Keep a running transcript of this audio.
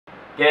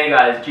Yeah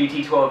guys,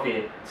 GT12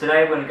 here.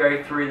 Today we're going to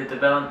go through the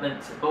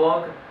development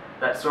blog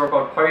that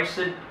Sauropod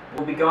posted.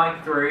 We'll be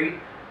going through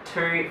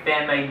two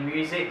fan-made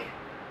music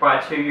by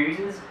two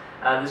users.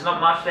 There's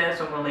not much there,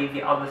 so I'm going to leave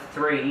the other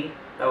three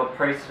that were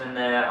posted in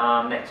there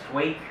next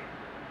week.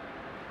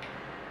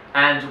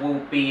 And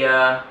we'll be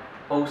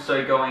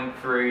also going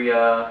through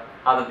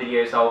other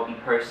videos I'll be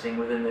posting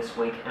within this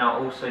week, and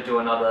I'll also do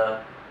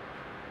another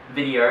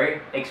video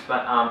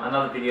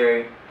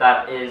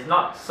that is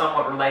not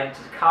somewhat related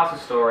to the castle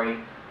story,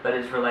 but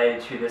is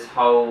related to this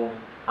whole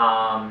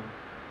genre,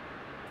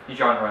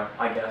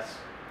 I guess.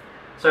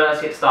 So let's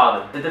get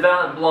started. The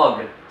development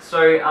blog.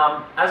 So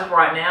as of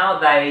right now,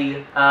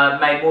 they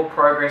made more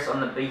progress on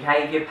the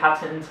behavior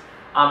patterns.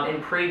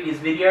 In previous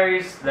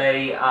videos,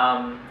 the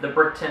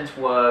Bricktons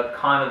were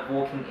kind of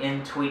walking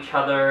into each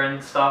other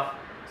and stuff.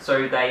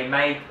 So they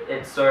made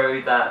it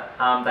so that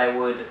they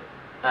would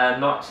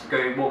not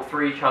walk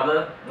through each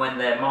other when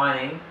they're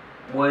mining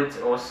wood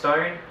or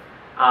stone.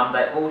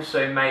 They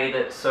also made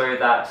it so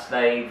that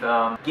they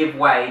give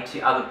way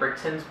to other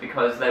Bricktons,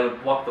 because they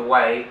would block the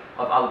way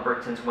of other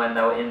Bricktons when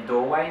they were in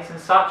doorways and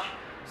such.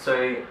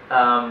 So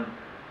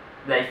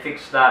they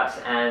fixed that,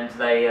 and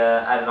they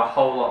added a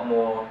whole lot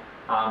more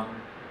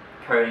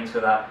coding to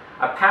that.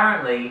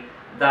 Apparently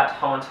that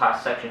whole entire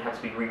section had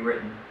to be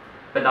rewritten,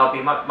 but that would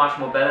be much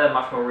more better,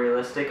 much more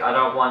realistic. I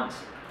don't want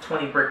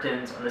 20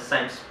 Bricktons on the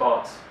same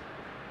spot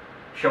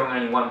showing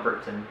only one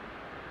Brickton.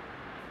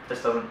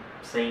 This doesn't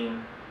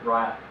seem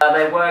right.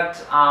 They worked,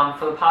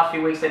 for the past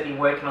few weeks they've been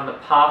working on the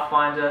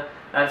Pathfinder.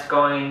 That's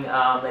going,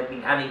 they've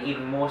been adding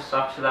even more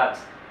stuff to that,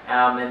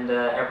 and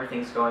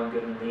everything's going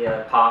good in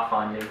the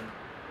pathfinding.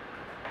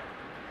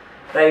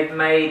 They're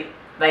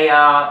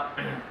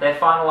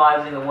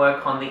finalising the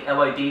work on the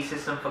LOD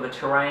system for the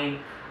terrain.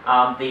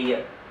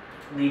 The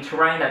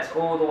terrain that's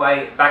all the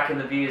way back in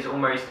the view is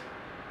almost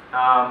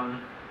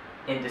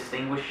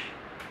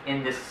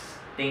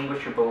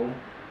indistinguishable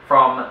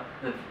from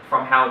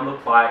how it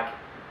looked like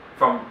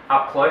from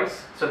up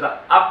close. So the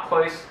up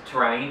close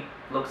terrain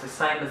looks the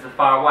same as the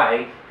far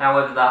away.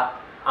 However, the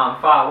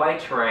far away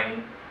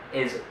terrain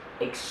is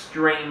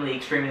extremely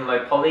low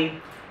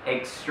poly,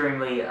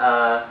 extremely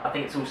I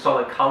think it's all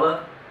solid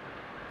color,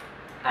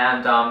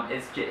 and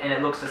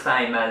it looks the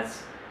same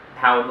as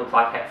how it looked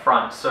like at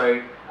front.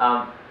 So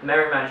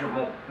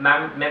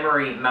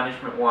memory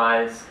management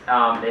wise,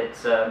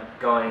 it's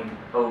going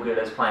all good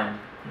as planned.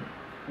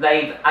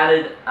 They've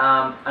added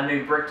a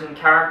new Brickton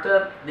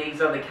character. These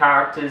are the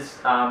characters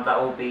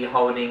that will be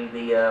holding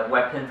the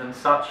weapons and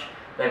such.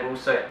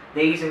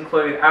 These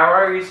include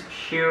arrows,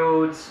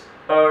 shields,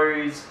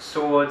 bows,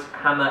 swords,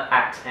 hammer,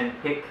 axe, and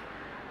pick.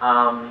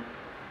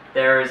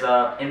 There is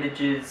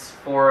images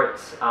for it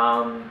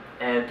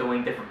and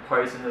doing different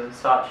poses and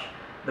such.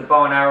 The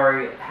bow and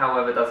arrow,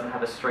 however, doesn't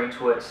have a string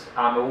to it.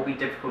 It will be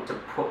difficult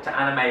to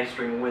animate a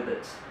string with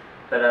it,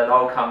 but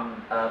they'll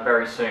come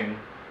very soon.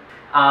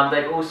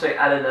 They've also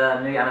added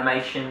new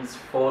animations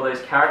for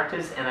those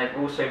characters, and they've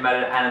also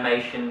made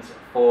animations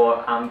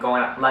for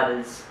going up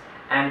ladders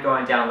and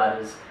going down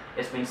ladders.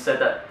 It's been said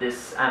that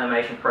this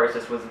animation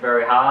process was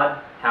very hard,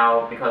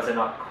 because they're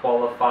not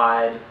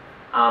qualified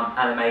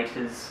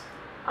animators,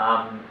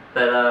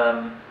 but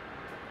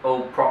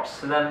all props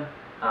to them,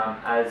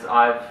 as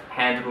I've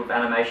handled with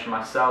animation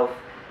myself,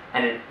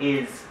 and it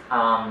is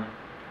a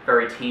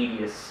very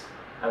tedious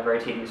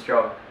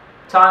job.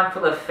 Time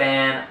for the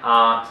fan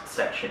art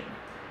section.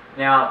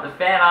 Now, the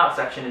fan art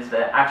section is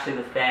actually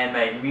the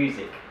fan-made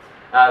music.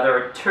 There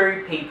are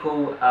two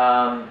people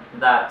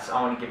that I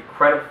want to give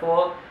credit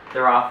for.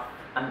 There are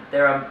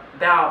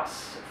about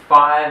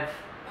 5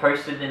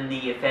 posted in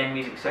the fan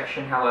music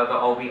section. However,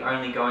 I'll be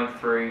only going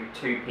through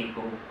 2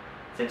 people,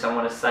 since I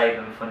want to save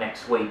them for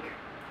next week.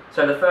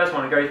 So the first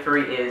one to go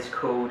through is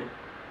called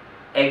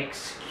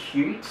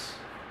Execute,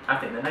 I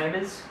think the name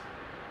is.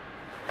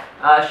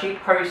 She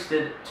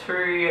posted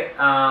two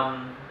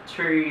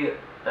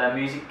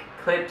music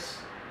clips.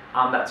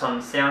 That's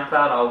on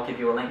SoundCloud. I'll give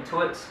you a link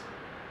to it.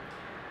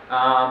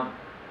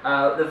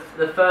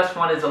 The first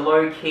one is a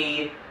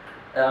low-key.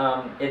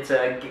 It's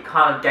a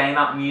kind of game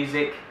up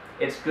music.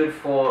 It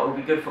will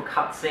be good for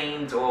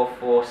cutscenes, or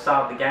for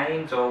start of the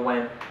games, or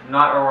when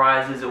night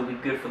arises. It will be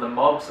good for the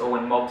mobs, or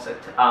when mobs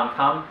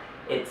come.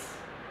 It's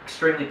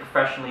extremely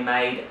professionally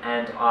made,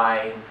 and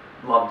I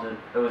loved it.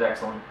 It was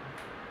excellent.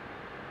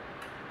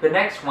 The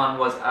next one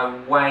was a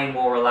way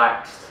more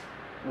relaxed,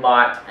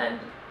 light, and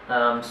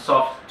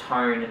soft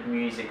tone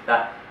music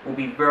that will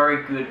be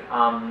very good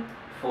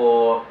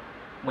for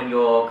when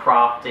you're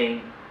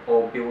crafting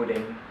or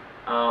building.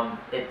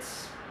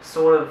 It's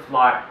sort of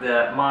like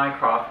the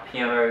Minecraft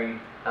piano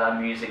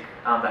music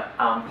that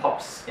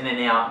pops in and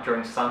out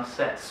during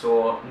sunsets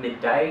or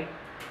midday,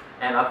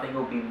 and I think it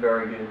will be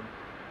very good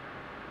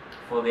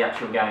for the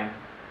actual game.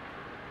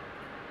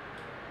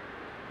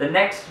 The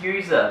next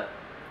user,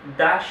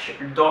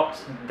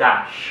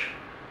 DashdotDash.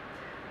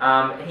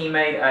 He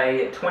made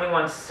a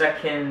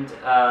 21-second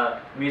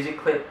music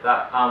clip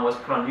that was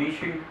put on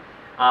YouTube.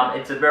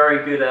 It's a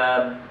very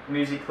good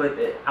music clip.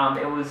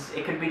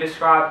 It could be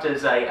described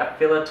as a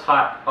filler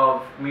type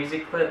of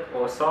music clip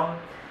or song.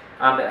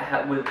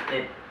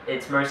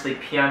 It's mostly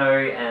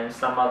piano and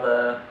some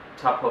other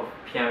type of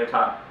piano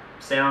type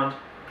sound.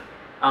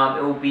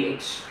 It will be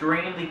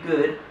extremely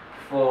good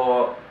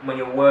for when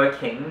you're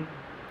working,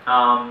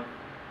 but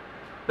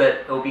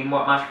it will be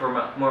much more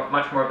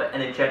of an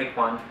energetic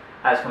one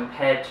as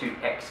compared to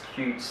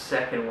XQ's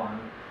second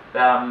one.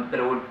 But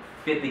it would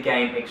fit the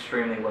game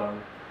extremely well.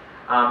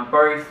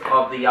 Both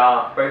of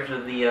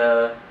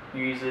the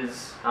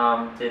users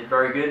did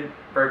very good,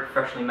 very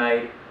professionally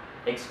made,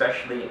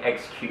 especially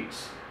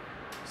XQ's.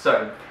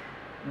 So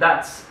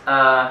that's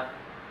that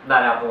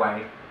out the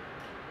way.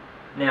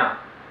 Now,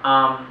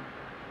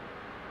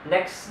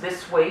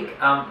 this week,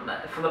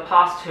 for the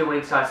past 2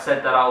 weeks, I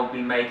said that I'll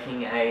be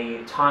making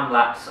a time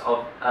lapse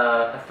of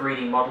a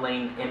 3D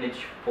modeling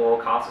image for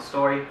Castle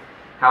Story.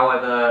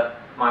 However,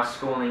 my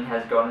schooling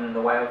has gotten in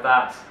the way of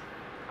that.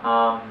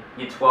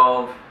 Year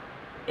 12,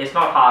 it's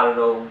not hard at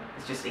all.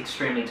 It's just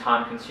extremely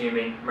time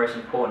consuming. Most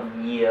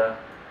important year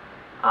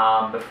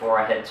before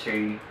I head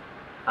to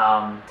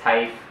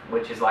TAFE,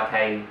 which is like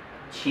a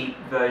cheap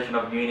version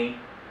of uni.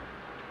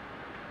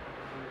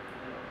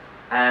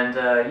 And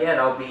yeah,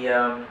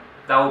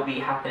 that will be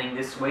happening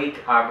this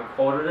week. I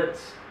recorded it,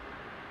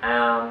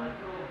 and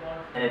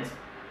it's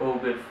all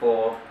good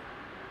for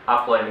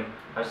uploading.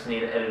 I just need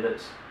to edit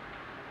it.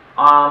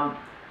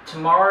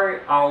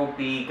 Tomorrow I'll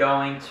be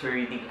going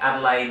to the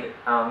Adelaide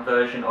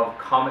version of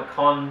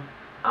Comic-Con.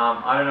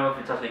 I don't know if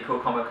it's actually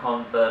called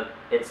Comic-Con, but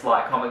it's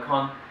like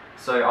Comic-Con.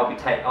 So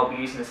I'll be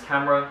using this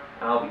camera,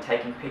 and I'll be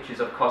taking pictures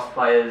of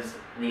cosplayers,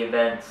 the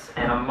events,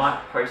 and I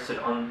might post it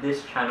on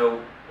this channel.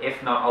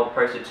 If not, I'll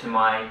post it to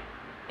my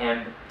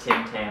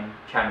MTimTam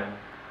channel.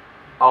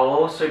 I'll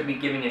also be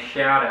giving a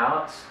shout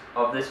out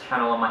of this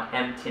channel on my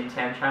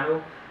MTimTam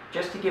channel,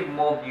 just to give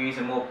more views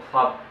and more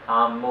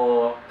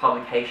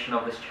publication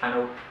of this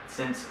channel,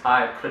 since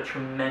I put a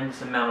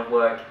tremendous amount of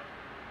work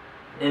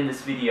in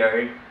this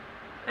video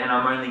and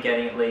I'm only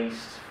getting at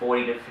least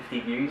 40 to 50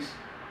 views.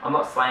 I'm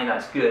not saying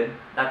that's good.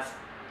 That's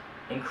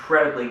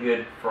incredibly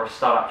good for a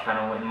startup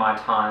channel in my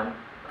time.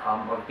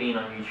 I've been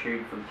on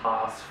YouTube for the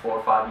past 4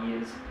 or 5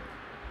 years.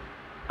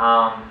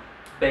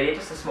 But yeah,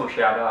 just a small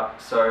shout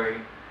out. So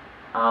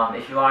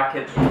if you like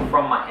it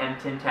from my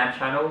MTimTam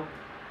channel,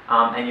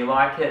 and you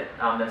like it,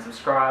 then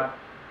subscribe.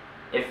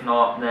 If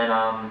not, then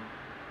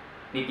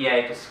yeah,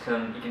 you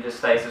can just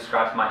stay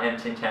subscribed to my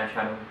MTimTam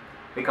channel,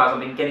 because I've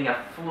been getting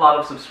a flood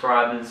of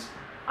subscribers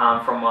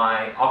from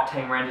my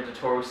Octane Render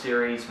tutorial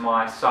series,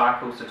 my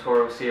Cycles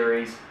tutorial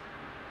series,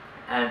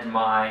 and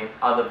my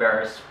other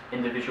various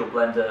individual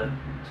Blender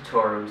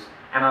tutorials.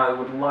 And I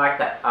would like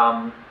that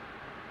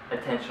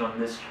attention on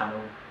this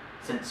channel,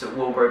 since it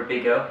will grow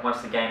bigger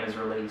once the game is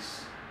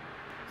released.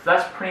 So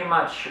that's pretty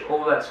much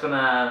all I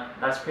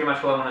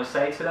want to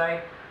say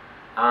today.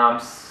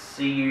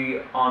 See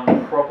you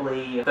on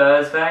probably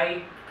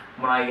Thursday.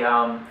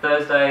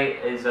 Thursday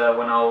is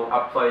when I'll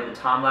upload the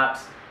time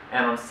lapse,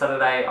 and on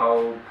Saturday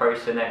I'll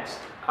post the next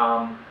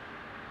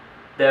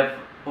dev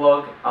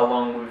blog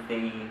along with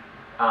the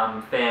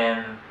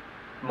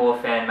more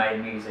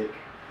fan-made music.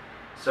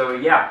 So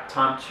yeah,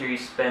 time to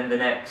spend the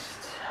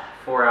next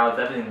 4 hours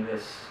editing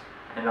this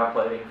and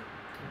uploading.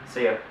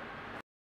 See ya.